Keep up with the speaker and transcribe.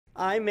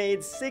I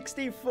made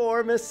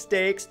 64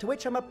 mistakes, to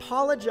which I'm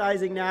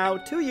apologizing now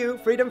to you,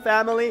 Freedom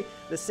Family,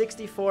 the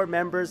 64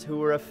 members who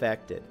were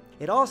affected.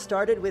 It all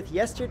started with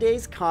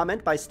yesterday's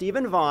comment by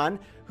Stephen Vaughn,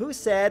 who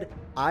said,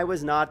 I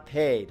was not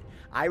paid.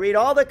 I read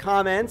all the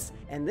comments,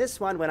 and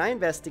this one, when I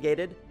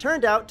investigated,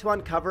 turned out to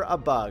uncover a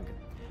bug.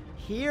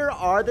 Here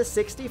are the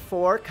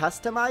 64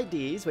 custom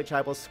IDs, which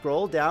I will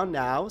scroll down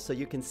now so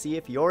you can see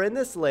if you're in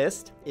this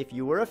list, if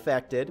you were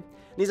affected.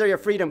 These are your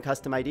Freedom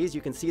custom IDs.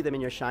 You can see them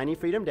in your shiny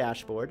Freedom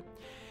dashboard.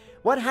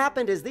 What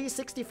happened is these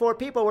 64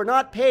 people were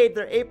not paid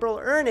their April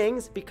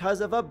earnings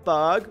because of a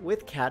bug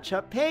with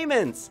catch-up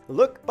payments.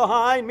 Look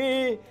behind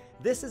me.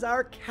 This is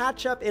our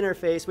catch-up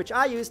interface, which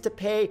I use to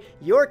pay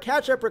your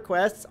catch-up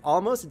requests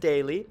almost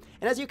daily.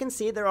 And as you can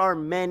see, there are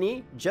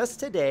many just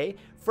today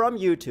from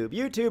YouTube.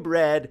 YouTube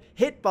Red,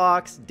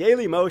 Hitbox,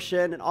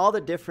 Dailymotion, and all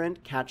the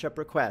different catch-up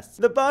requests.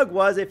 The bug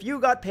was if you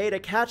got paid a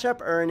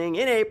catch-up earning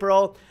in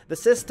April, the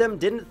system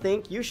didn't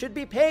think you should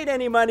be paid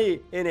any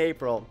money in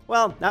April.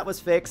 Well, that was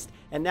fixed.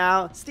 And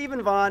now,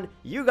 Stephen Vaughn,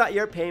 you got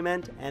your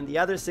payment, and the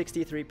other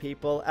 63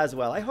 people as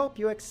well. I hope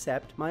you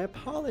accept my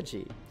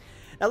apology.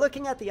 Now,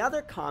 looking at the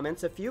other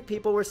comments, a few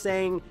people were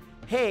saying,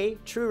 hey,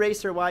 True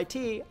Racer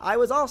YT, I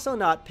was also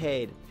not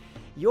paid.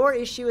 Your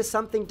issue is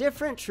something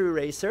different, True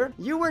Racer.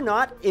 You were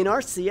not in our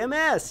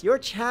CMS. Your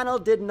channel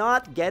did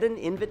not get an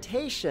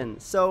invitation.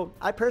 So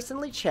I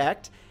personally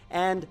checked,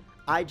 and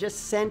I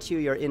just sent you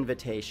your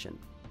invitation.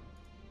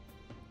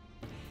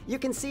 You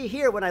can see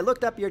here when I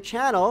looked up your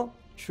channel,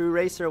 True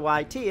Racer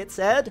YT, it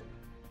said,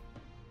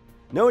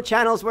 no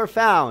channels were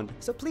found.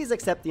 So please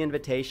accept the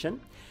invitation,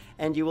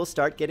 and you will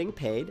start getting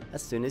paid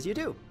as soon as you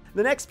do.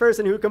 The next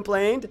person who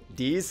complained,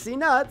 DC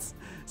Nuts,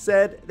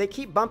 said they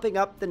keep bumping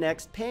up the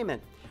next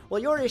payment.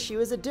 Well, your issue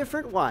is a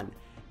different one.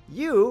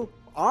 You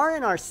are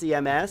in our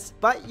CMS,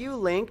 but you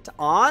linked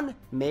on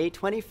May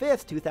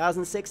 25th,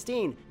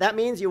 2016. That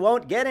means you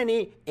won't get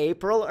any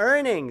April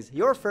earnings.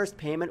 Your first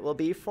payment will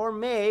be for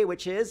May,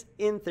 which is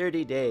in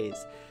 30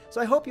 days. So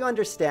I hope you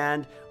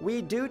understand,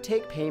 we do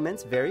take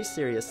payments very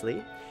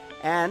seriously,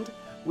 and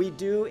we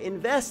do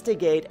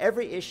investigate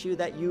every issue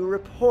that you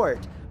report.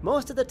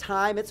 Most of the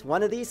time, it's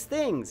one of these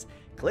things.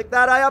 Click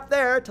that eye up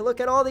there to look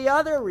at all the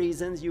other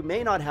reasons you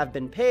may not have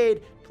been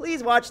paid.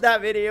 Please watch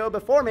that video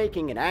before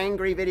making an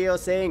angry video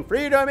saying,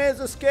 Freedom is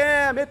a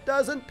scam, it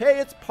doesn't pay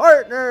its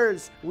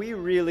partners. We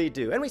really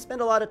do, and we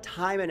spend a lot of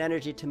time and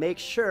energy to make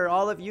sure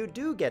all of you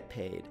do get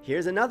paid.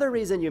 Here's another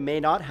reason you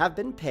may not have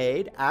been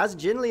paid. As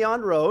Jin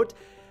Leon wrote,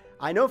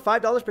 I know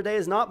 $5 per day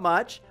is not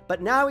much,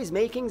 but now he's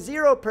making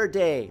 $0 per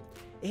day.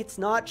 It's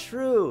not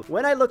true.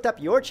 When I looked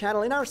up your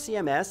channel in our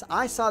CMS,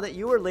 I saw that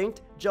you were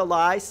linked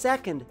July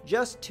 2nd,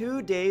 just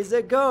 2 days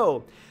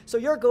ago. So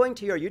you're going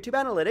to your YouTube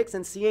analytics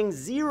and seeing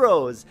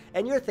zeros,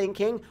 and you're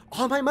thinking,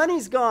 oh, my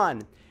money's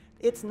gone.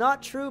 It's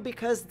not true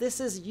because this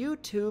is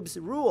YouTube's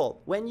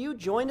rule. When you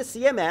join a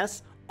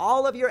CMS,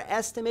 all of your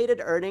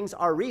estimated earnings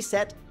are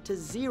reset to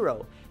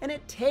 0. And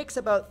it takes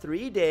about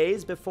 3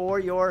 days before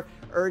your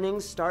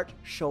earnings start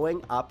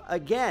showing up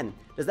again.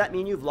 Does that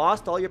mean you've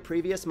lost all your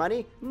previous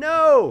money?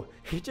 No!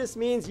 It just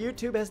means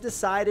YouTube has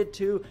decided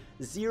to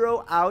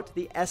zero out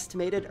the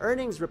estimated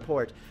earnings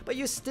report. But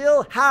you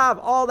still have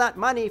all that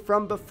money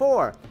from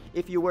before.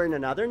 If you were in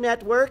another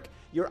network,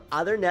 your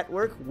other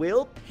network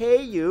will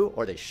pay you,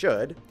 or they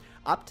should,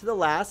 up to the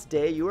last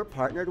day you were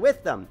partnered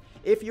with them.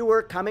 If you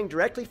were coming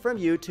directly from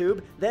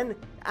YouTube, then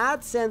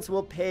AdSense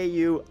will pay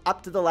you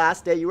up to the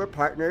last day you were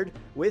partnered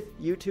with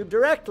YouTube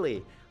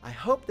directly. I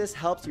hope this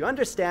helps you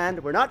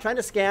understand. We're not trying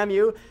to scam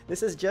you.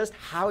 This is just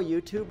how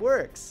YouTube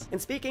works.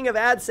 And speaking of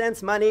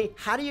AdSense money,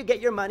 how do you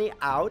get your money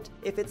out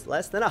if it's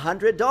less than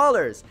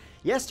 $100?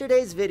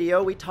 Yesterday's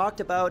video, we talked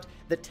about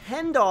the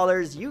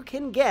 $10 you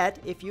can get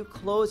if you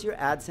close your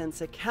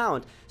AdSense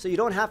account, so you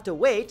don't have to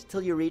wait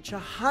till you reach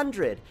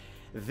 100.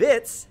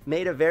 Vitz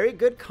made a very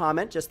good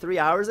comment just 3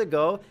 hours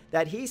ago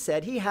that he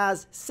said he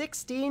has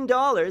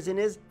 $16 in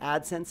his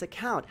AdSense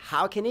account.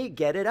 How can he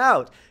get it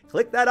out?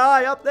 Click that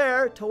eye up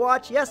there to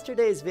watch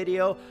yesterday's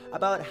video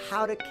about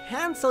how to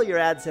cancel your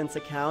AdSense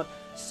account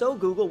so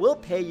Google will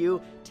pay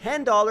you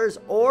 $10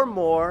 or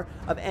more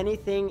of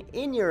anything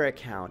in your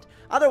account.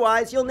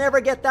 Otherwise, you'll never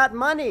get that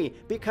money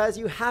because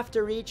you have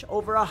to reach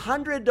over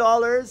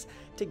 $100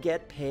 to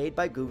get paid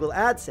by Google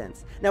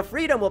AdSense. Now,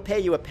 Freedom will pay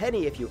you a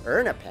penny if you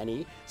earn a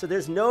penny, so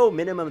there's no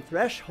minimum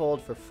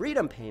threshold for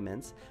Freedom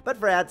payments, but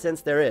for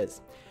AdSense there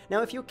is.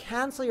 Now, if you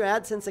cancel your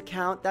AdSense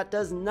account, that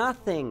does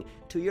nothing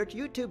to your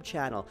YouTube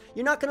channel.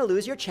 You're not going to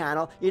lose your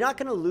channel. You're not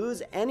going to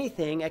lose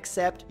anything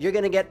except you're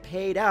going to get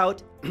paid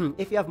out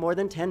if you have more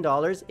than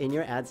 $10 in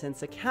your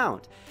AdSense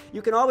account.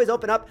 You can always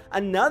open up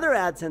another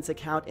AdSense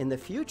account in the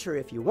future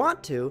if you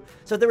want to,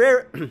 so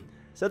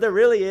there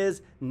really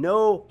is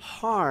no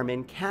harm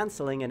in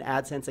canceling an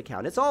AdSense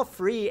account. It's all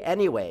free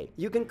anyway.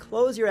 You can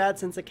close your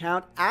AdSense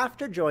account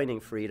after joining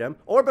Freedom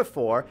or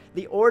before.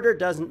 The order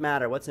doesn't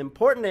matter. What's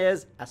important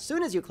is, as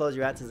soon as you close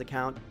your AdSense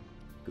account,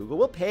 Google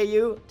will pay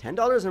you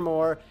 $10 or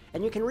more,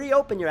 and you can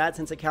reopen your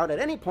AdSense account at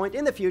any point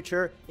in the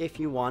future if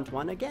you want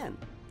one again.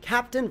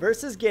 Captain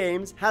vs.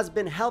 Games has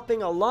been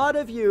helping a lot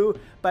of you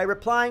by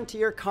replying to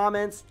your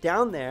comments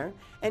down there,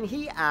 and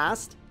he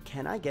asked,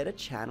 can I get a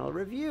channel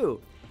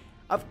review?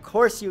 Of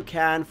course you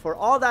can, for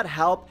all that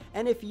help,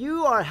 and if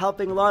you are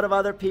helping a lot of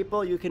other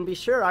people, you can be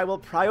sure I will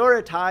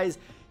prioritize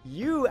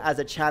you as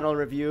a channel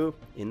review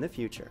in the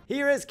future.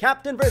 Here is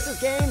Captain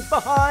vs. Games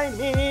behind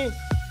me.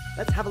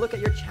 Let's have a look at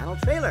your channel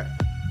trailer.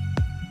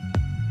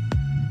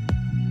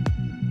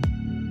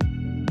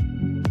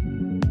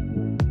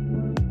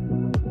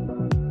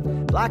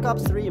 Black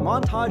Ops 3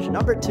 montage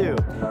number 2.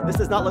 This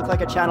does not look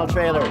like a channel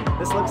trailer.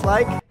 This looks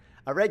like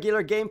a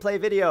regular gameplay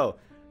video.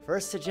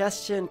 First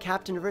suggestion,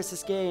 Captain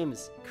vs.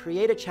 Games.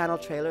 Create a channel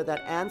trailer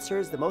that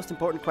answers the most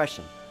important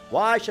question.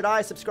 Why should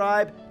I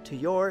subscribe to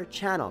your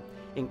channel?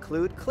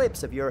 Include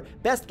clips of your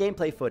best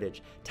gameplay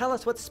footage. Tell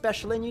us what's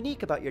special and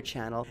unique about your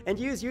channel, and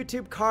use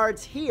YouTube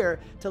cards here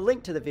to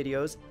link to the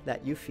videos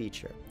that you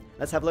feature.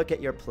 Let's have a look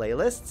at your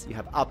playlists. You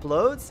have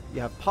uploads,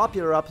 you have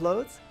popular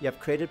uploads, you have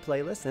created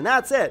playlists, and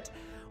that's it.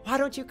 Why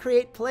don't you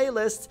create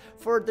playlists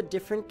for the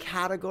different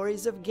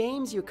categories of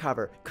games you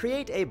cover?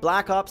 Create a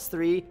Black Ops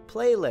 3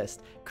 playlist.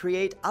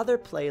 Create other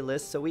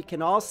playlists so we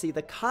can all see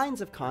the kinds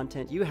of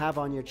content you have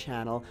on your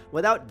channel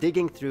without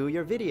digging through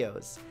your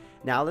videos.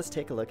 Now let's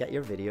take a look at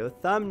your video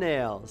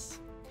thumbnails.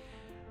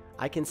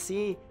 I can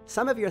see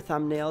some of your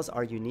thumbnails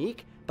are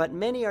unique, but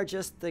many are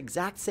just the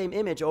exact same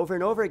image over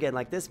and over again,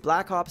 like this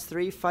Black Ops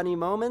 3 funny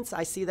moments.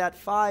 I see that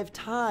 5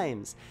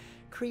 times.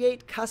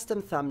 Create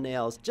custom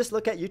thumbnails. Just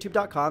look at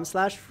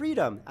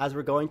youtube.com/freedom, as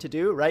we're going to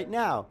do right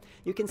now.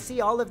 You can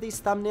see all of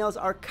these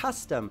thumbnails are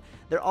custom.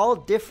 They're all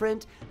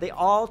different. They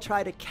all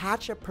try to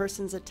catch a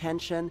person's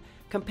attention.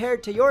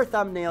 Compared to your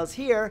thumbnails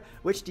here,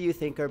 which do you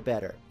think are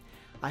better?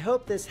 I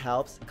hope this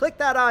helps. Click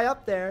that eye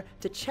up there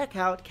to check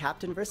out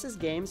Captain vs.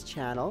 Games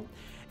channel,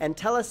 and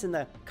tell us in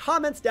the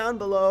comments down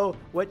below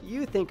what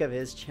you think of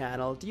his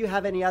channel. Do you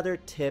have any other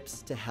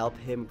tips to help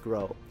him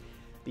grow?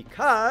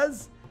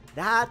 Because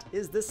that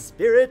is the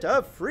spirit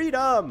of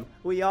freedom.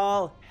 We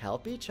all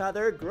help each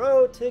other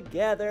grow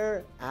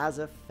together as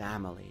a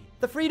family.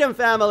 The Freedom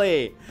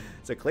Family.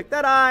 So click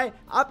that eye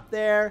up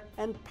there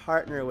and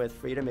partner with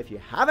Freedom if you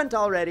haven't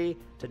already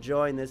to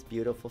join this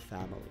beautiful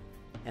family.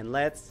 And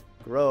let's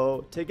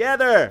grow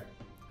together.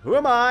 Who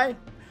am I?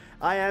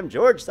 I am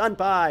George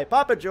Sunpai,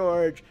 Papa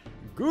George,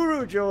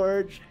 Guru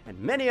George, and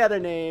many other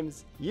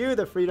names you,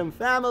 the Freedom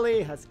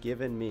Family, has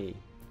given me.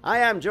 I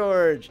am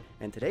George,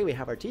 and today we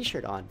have our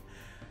t-shirt on.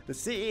 The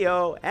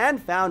CEO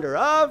and founder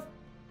of,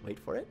 wait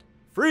for it,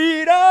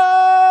 Freedom!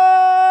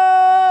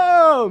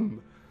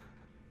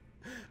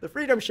 The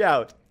Freedom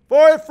Shout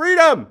for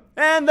freedom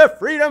and the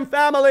Freedom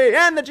Family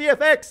and the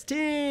GFX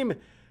team,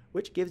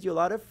 which gives you a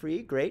lot of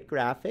free, great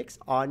graphics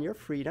on your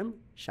Freedom,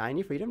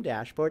 shiny Freedom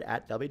dashboard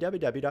at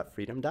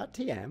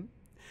www.freedom.tm.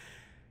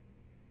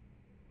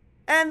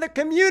 And the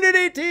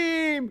community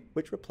team,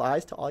 which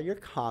replies to all your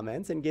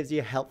comments and gives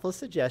you helpful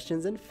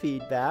suggestions and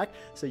feedback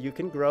so you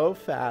can grow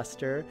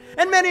faster.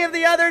 And many of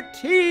the other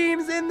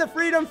teams in the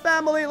Freedom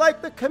Family,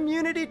 like the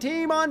community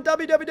team on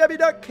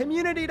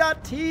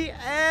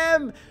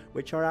www.community.tm,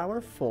 which are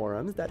our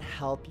forums that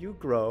help you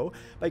grow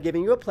by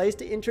giving you a place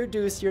to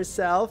introduce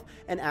yourself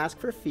and ask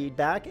for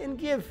feedback and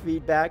give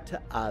feedback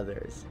to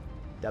others.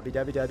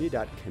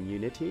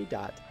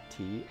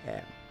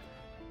 www.community.tm.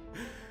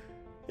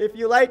 If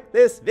you like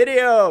this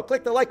video,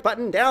 click the like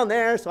button down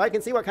there so I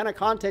can see what kind of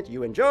content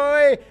you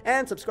enjoy,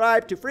 and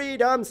subscribe to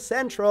Freedom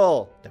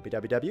Central,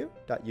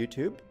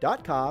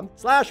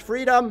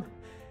 www.youtube.com/freedom,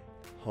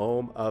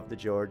 home of The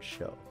George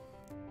Show.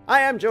 I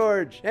am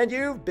George, and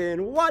you've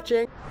been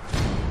watching.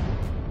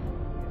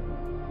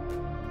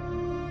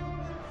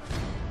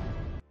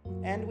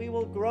 And we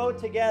will grow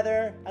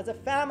together as a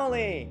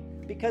family,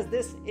 because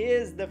this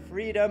is the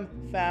Freedom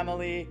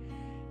Family.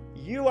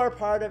 You are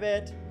part of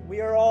it.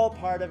 We are all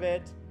part of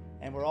it,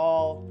 and we're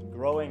all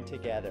growing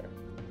together.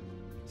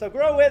 So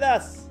grow with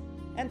us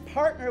and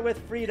partner with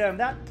Freedom.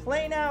 That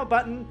Play Now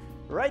button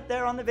right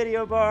there on the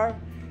video bar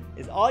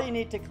is all you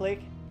need to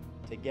click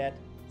to get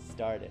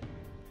started.